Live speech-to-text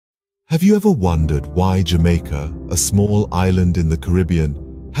Have you ever wondered why Jamaica, a small island in the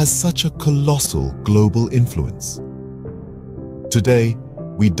Caribbean, has such a colossal global influence? Today,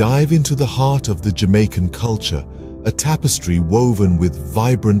 we dive into the heart of the Jamaican culture, a tapestry woven with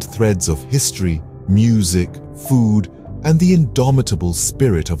vibrant threads of history, music, food, and the indomitable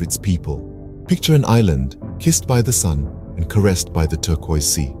spirit of its people. Picture an island kissed by the sun and caressed by the turquoise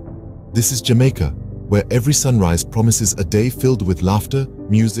sea. This is Jamaica, where every sunrise promises a day filled with laughter,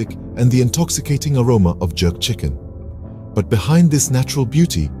 music, and the intoxicating aroma of jerk chicken. But behind this natural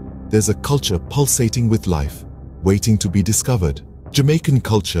beauty, there's a culture pulsating with life, waiting to be discovered. Jamaican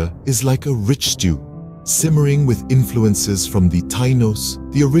culture is like a rich stew, simmering with influences from the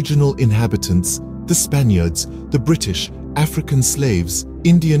Tainos, the original inhabitants, the Spaniards, the British, African slaves,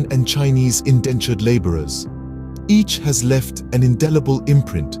 Indian and Chinese indentured laborers. Each has left an indelible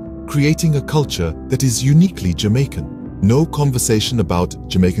imprint, creating a culture that is uniquely Jamaican. No conversation about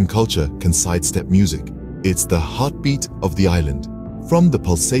Jamaican culture can sidestep music. It's the heartbeat of the island. From the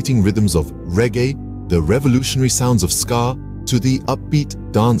pulsating rhythms of reggae, the revolutionary sounds of ska, to the upbeat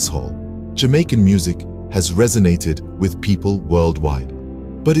dancehall, Jamaican music has resonated with people worldwide.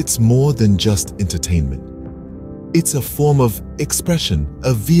 But it's more than just entertainment. It's a form of expression,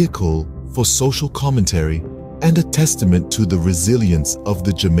 a vehicle for social commentary, and a testament to the resilience of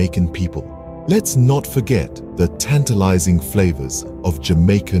the Jamaican people. Let's not forget the tantalizing flavors of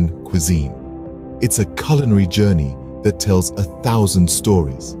Jamaican cuisine. It's a culinary journey that tells 1,000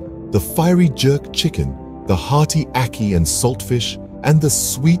 stories. The fiery jerk chicken, the hearty ackee and saltfish, and the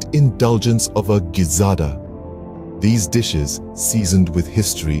sweet indulgence of a gizzada. These dishes, seasoned with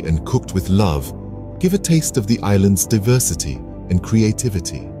history and cooked with love, give a taste of the island's diversity and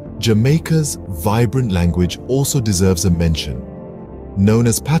creativity. Jamaica's vibrant language also deserves a mention. Known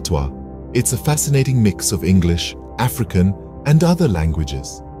as patois, it's a fascinating mix of English, African, and other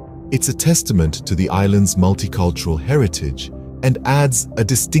languages. It's a testament to the island's multicultural heritage and adds a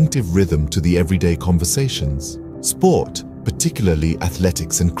distinctive rhythm to the everyday conversations. Sport, particularly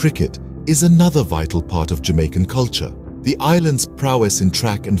athletics and cricket, is another vital part of Jamaican culture. The island's prowess in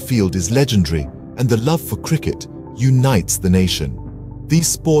track and field is legendary, and the love for cricket unites the nation. These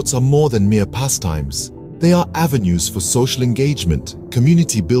sports are more than mere pastimes. They are avenues for social engagement,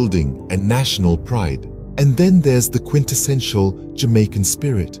 community building, and national pride. And then there's the quintessential Jamaican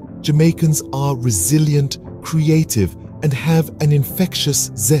spirit. Jamaicans are resilient, creative, and have an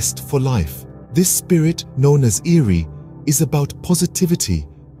infectious zest for life. This spirit, known as Erie, is about positivity,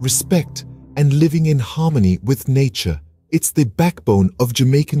 respect, and living in harmony with nature. It's the backbone of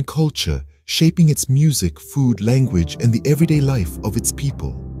Jamaican culture, shaping its music, food, language, and the everyday life of its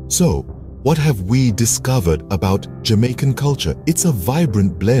people. So, what have we discovered about Jamaican culture? It's a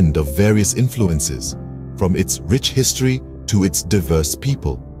vibrant blend of various influences, from its rich history to its diverse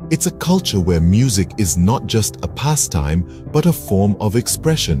people. It's a culture where music is not just a pastime, but a form of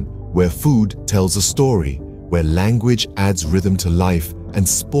expression, where food tells a story, where language adds rhythm to life, and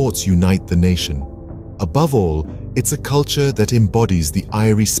sports unite the nation. Above all, it's a culture that embodies the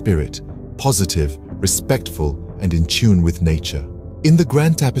Irie spirit, positive, respectful, and in tune with nature. In the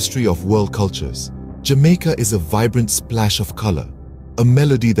grand tapestry of world cultures, Jamaica is a vibrant splash of color, a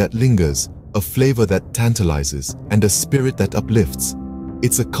melody that lingers, a flavor that tantalizes, and a spirit that uplifts.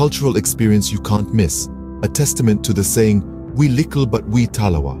 It's a cultural experience you can't miss, a testament to the saying, "We little but we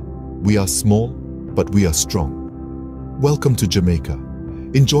talawa." We are small, but we are strong. Welcome to Jamaica.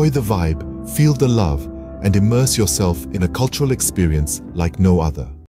 Enjoy the vibe, feel the love, and immerse yourself in a cultural experience like no other.